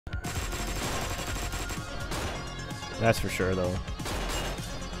That's for sure, though.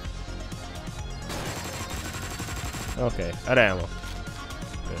 Okay, out of ammo.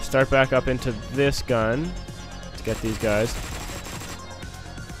 I'm gonna start back up into this gun to get these guys.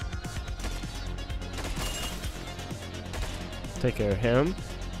 Take care of him.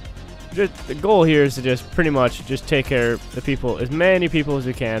 Just, the goal here is to just pretty much just take care of the people, as many people as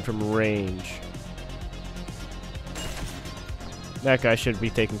we can from range. That guy should be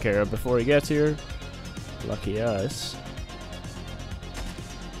taken care of before he gets here. Lucky us.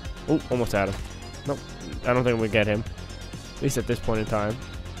 Oh, almost had him. Nope, I don't think we get him. At least at this point in time.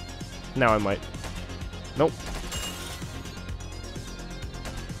 Now I might. Nope.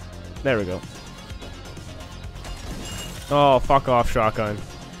 There we go. Oh, fuck off, shotgun.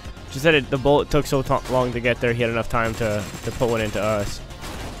 Just that the bullet took so long to get there, he had enough time to put one into us.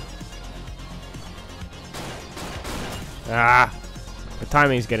 Ah! The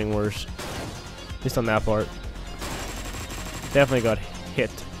timing's getting worse. At least on that part. Definitely got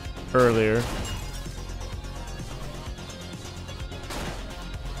hit earlier.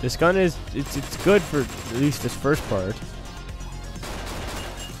 This gun is, it's good for at least this first part.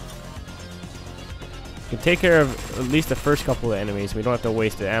 Can take care of at least the first couple of enemies. We don't have to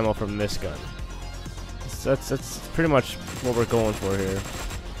waste the ammo from this gun. That's pretty much what we're going for here.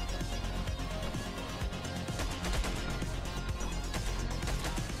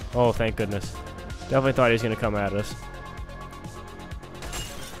 Oh, thank goodness. Definitely thought he was gonna come at us.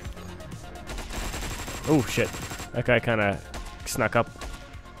 Oh shit. That guy kinda snuck up.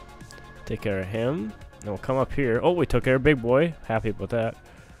 Take care of him. Then we'll come up here. Oh, we took care of Big Boy. Happy about that.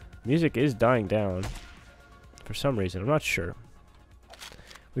 Music is dying down. For some reason, I'm not sure.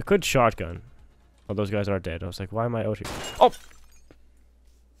 We could shotgun. Oh, those guys are dead. I was like, why am I out here? Oh!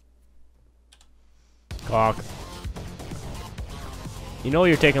 Cock. You know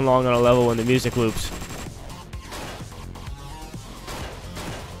you're taking long on a level when the music loops.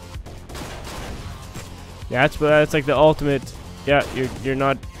 Yeah, that's like the ultimate. Yeah, you're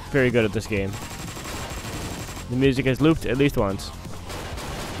not very good at this game. The music has looped at least once.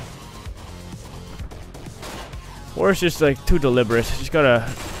 Or it's just like too deliberate. Just gotta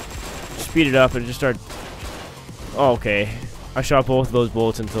speed it up and just start. Oh, okay. I shot both of those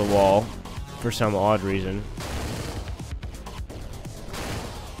bullets into the wall for some odd reason.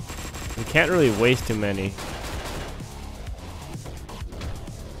 We can't really waste too many.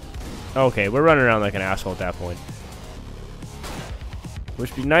 Okay, we're running around like an asshole at that point.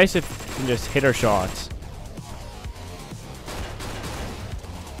 Which would be nice if we can just hit our shots.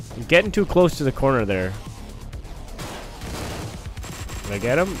 I'm getting too close to the corner there. Did I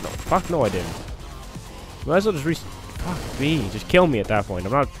get him? No, fuck no I didn't. Might as well just fuck me. Just kill me at that point.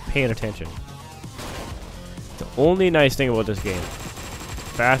 I'm not paying attention. The only nice thing about this game.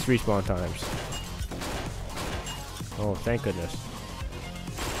 Fast respawn times. Oh, thank goodness.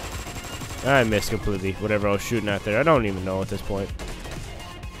 I missed completely whatever I was shooting at there. I don't even know at this point.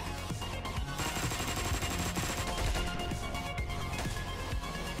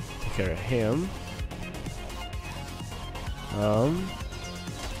 Take care of him.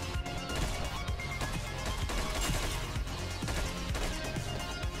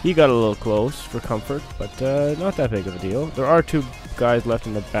 He got a little close for comfort, but not that big of a deal. There are two guys left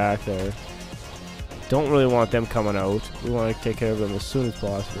in the back there. Don't really want them coming out. We want to take care of them as soon as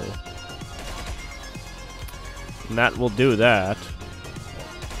possible. And that will do that.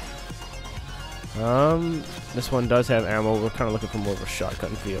 This one does have ammo. We're kind of looking for more of a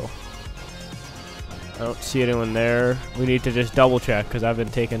shotgun feel. I don't see anyone there. We need to just double check because I've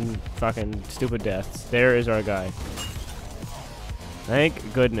been taking fucking stupid deaths. There is our guy.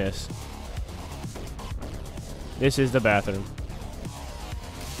 Thank goodness. This is the bathroom.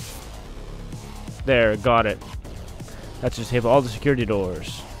 There, got it. Let's just hit all the security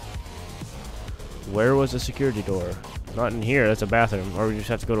doors. Where was the security door? Not in here, that's a bathroom. Or we just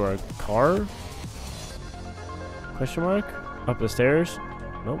have to go to our car? Question mark? Up the stairs?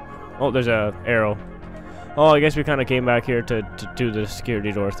 Nope. Oh, there's a arrow. Oh, I guess we kind of came back here to do the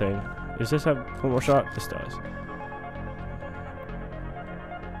security door thing. Does this have one more shot? This does.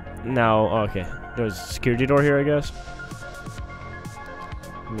 Now, oh, okay. There's a security door here, I guess.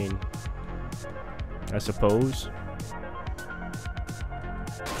 I mean, I suppose.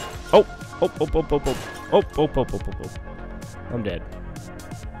 Oh! Oh, oh, oh, oh, oh. Oh, oh, oh, oh, oh, oh. I'm dead.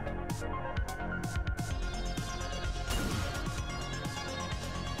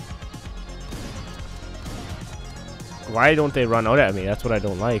 Why don't they run out at me? That's what I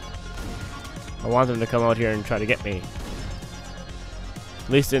don't like. I want them to come out here and try to get me. At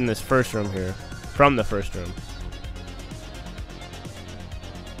least in this first room here. From the first room.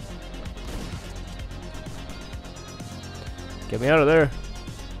 Get me out of there.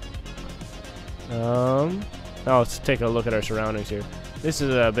 Now let's take a look at our surroundings here. This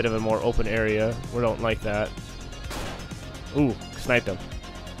is a bit of a more open area. We don't like that. Ooh, sniped him.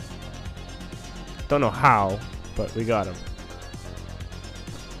 Don't know how, but we got him.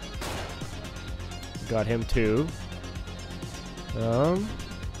 Got him too.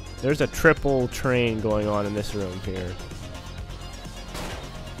 There's a triple train going on in this room here,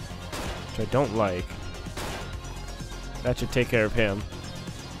 which I don't like. That should take care of him.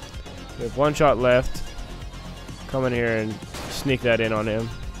 We have one shot left. Come in here and sneak that in on him.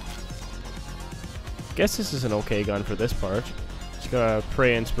 Guess this is an okay gun for this part. Just gotta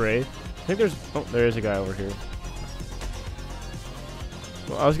pray and spray. I think there's... Oh, there is a guy over here.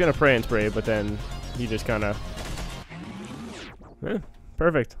 Well, I was gonna pray and spray, but then he just kinda...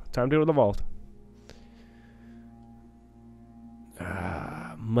 perfect. Time to go to the vault.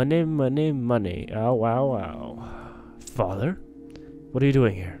 Money, money, money. Ow, wow, wow. Father? What are you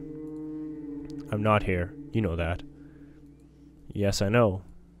doing here? I'm not here. You know that. Yes, I know.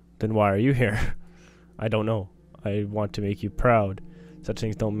 Then why are you here? I don't know. I want to make you proud. Such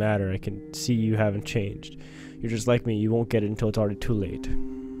things don't matter. I can see you haven't changed. You're just like me. You won't get it until it's already too late.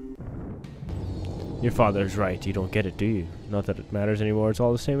 Your father's right. You don't get it, do you? Not that it matters anymore. It's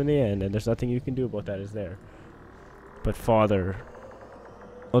all the same in the end, and there's nothing you can do about that, is there? But father...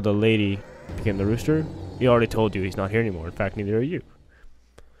 Oh, the lady became the rooster? He already told you he's not here anymore. In fact, neither are you.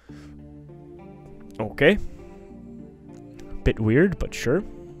 Okay. Bit weird, but sure.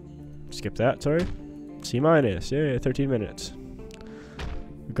 Skip that, sorry. C minus. Yeah, 13 minutes.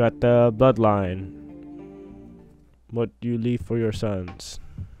 We got the bloodline. What you leave for your sons.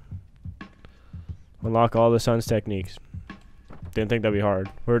 Unlock all the sons' techniques. Didn't think that'd be hard.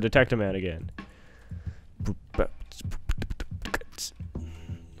 We're a detective man again.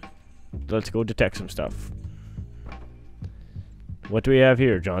 Let's go detect some stuff. What do we have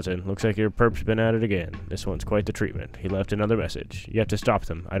here, Johnson? Looks like your perp's been at it again. This one's quite the treatment. He left another message. You have to stop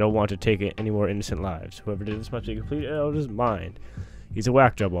them. I don't want to take any more innocent lives. Whoever did this must be completely out of his mind. He's a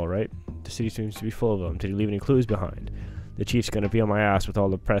whack job, all right. The city seems to be full of them. Did he leave any clues behind? The chief's gonna be on my ass with all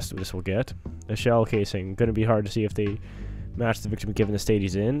the press this will get. The shell casing. Gonna be hard to see if they match the victim given the state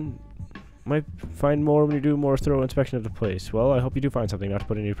he's in. Might find more when you do more thorough inspection of the place. Well, I hope you do find something. Not to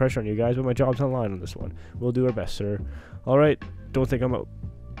put any pressure on you guys, but my job's on line on this one. We'll do our best, sir. Alright, don't think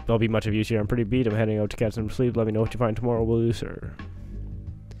I'll be much of use here. I'm pretty beat. I'm heading out to catch some sleep. Let me know what you find tomorrow, will you, sir?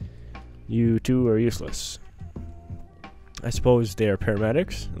 You two are useless. I suppose they are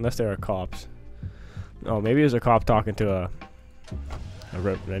paramedics, unless they are cops. Oh, maybe there's a cop talking to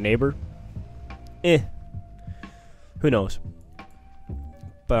a neighbor. Who knows?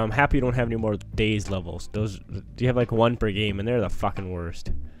 But I'm happy you don't have any more days levels. Those, you have like one per game, and they're the fucking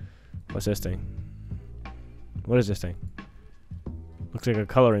worst. What's this thing? What is this thing? Looks like a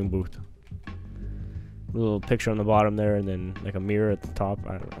coloring booth. Little picture on the bottom there, and then like a mirror at the top.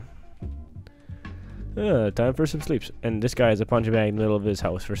 I don't know. Time for some sleeps. And this guy has a punching bag in the middle of his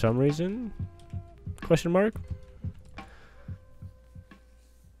house for some reason. Question mark?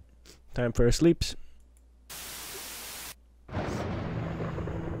 Time for sleeps.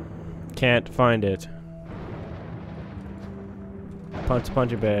 Can't find it.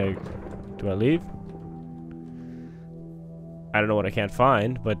 Punching bag. Do I leave? I don't know what I can't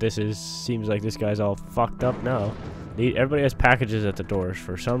find, but seems like this guy's all fucked up now. Everybody has packages at the doors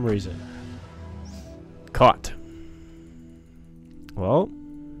for some reason. Caught. Well,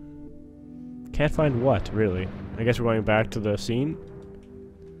 can't find what, really. I guess we're going back to the scene.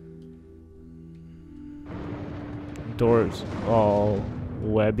 Doors all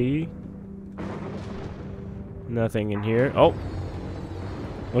webby. Nothing in here. Oh!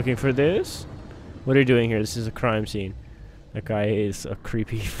 Looking for this? What are you doing here? This is a crime scene. That guy is a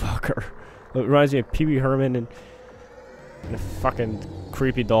creepy fucker. It reminds me of Pee Wee Herman and a fucking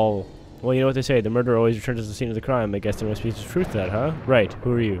creepy doll. Well, you know what they say, the murderer always returns to the scene of the crime. I guess there must be some truth to that, huh? Right,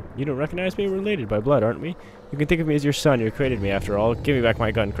 who are you? You don't recognize me? We're related by blood, aren't we? You can think of me as your son. You created me, after all. Give me back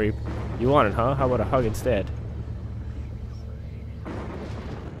my gun, creep. You want it, huh? How about a hug instead?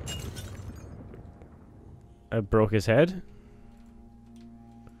 I broke his head.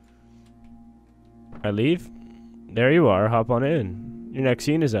 I leave? There you are. Hop on in. Your next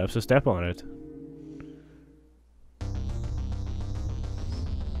scene is up, so step on it.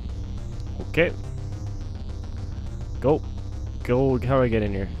 Okay. Go. How do I get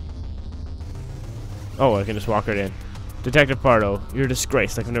in here? Oh, I can just walk right in. Detective Pardo, you're a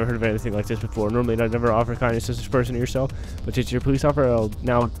disgrace. Like, I've never heard of anything like this before. Normally, I'd never offer kindness to this person to yourself, but since you're a police officer, I'll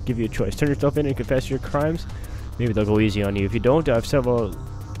now give you a choice. Turn yourself in and confess your crimes. Maybe they'll go easy on you. If you don't, I have several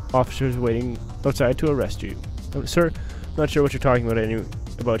officers waiting outside to arrest you. Sir, Not sure what you're talking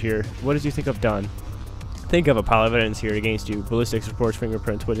about here. What did you think I've done? Think of a pile of evidence here against you. Ballistics reports,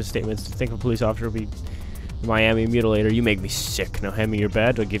 fingerprints, witness statements. Think of a police officer be Miami mutilator. You make me sick. Now hand me your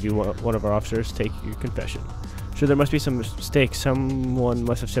badge. I'll give you one of our officers. Take your confession. Sure, there must be some mistake. Someone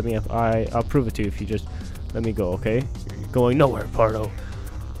must have set me up. I'll prove it to you if you just let me go, okay? You're going nowhere, Pardo.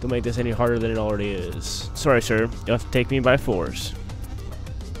 Don't make this any harder than it already is. Sorry, sir. You'll have to take me by force.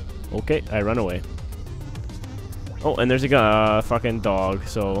 Okay, I run away. Oh, and there's a fucking dog,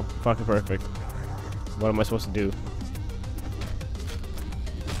 so fucking perfect. What am I supposed to do?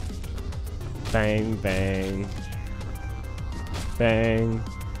 Bang, bang. Bang.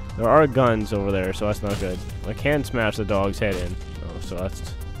 There are guns over there, so that's not good. I can smash the dog's head in, so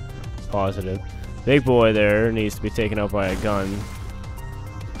that's positive. Big boy there needs to be taken out by a gun.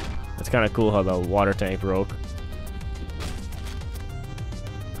 It's kind of cool how the water tank broke.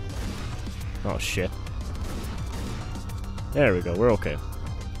 Oh shit. There we go, we're okay.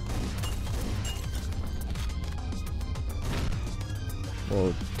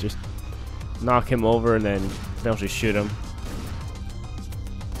 We'll just knock him over and then potentially shoot him.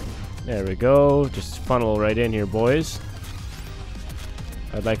 There we go. Just funnel right in here, boys.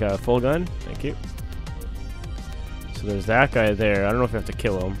 I'd like a full gun. Thank you. So there's that guy there. I don't know if we have to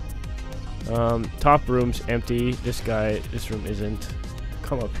kill him. Top room's empty. This room isn't.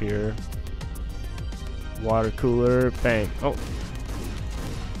 Come up here. Water cooler. Bang. Oh.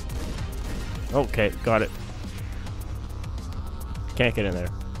 Okay, got it. Can't get in there.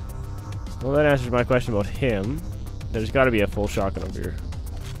 Well, that answers my question about him. There's got to be a full shotgun over here.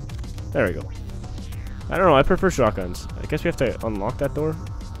 There we go. I don't know, I prefer shotguns. I guess we have to unlock that door.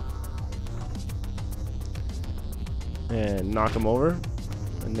 And knock him over.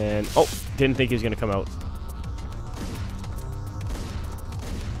 And then... Oh! Didn't think he was going to come out.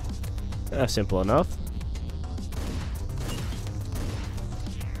 Simple enough.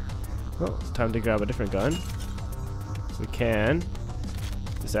 Oh, time to grab a different gun. We can.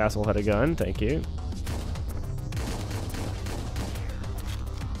 This asshole had a gun, thank you.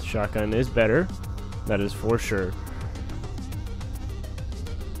 Shotgun is better. That is for sure.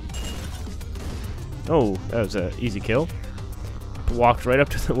 Oh, that was an easy kill. Walked right up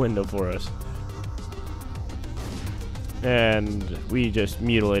to the window for us. And we just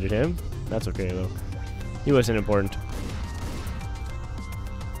mutilated him. That's okay though. He wasn't important.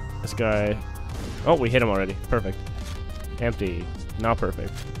 This guy... Oh, we hit him already. Perfect. Empty. Not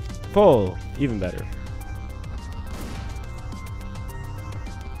perfect. Full. Even better.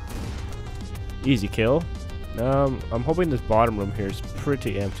 Easy kill. I'm hoping this bottom room here is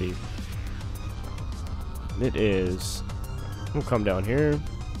pretty empty. It is. We'll come down here.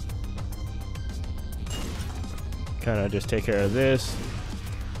 Kind of just take care of this.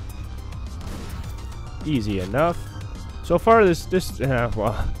 Easy enough. So far, this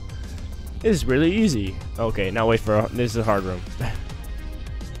well, this is really easy. Okay, now wait for this is a hard room.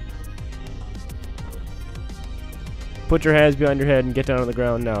 Put your hands behind your head and get down on the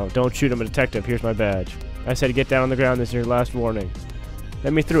ground now. Don't shoot. I'm a detective. Here's my badge. I said get down on the ground. This is your last warning.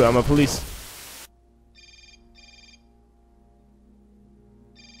 Let me through. I'm a police.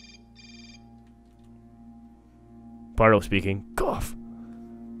 Bardo speaking. Cough.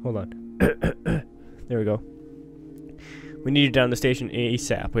 Hold on. There we go. We need you down the station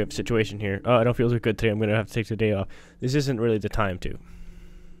ASAP. We have a situation here. I don't feel so good today. I'm going to have to take the day off. This isn't really the time to.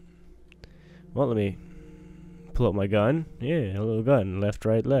 Well, let me pull out my gun. Yeah, a little gun. Left,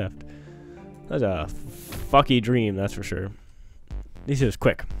 right, left. That's a fucky dream, that's for sure. This is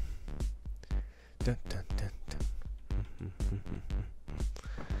quick. Dun, dun, dun, dun.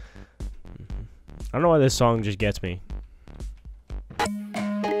 I don't know why this song just gets me.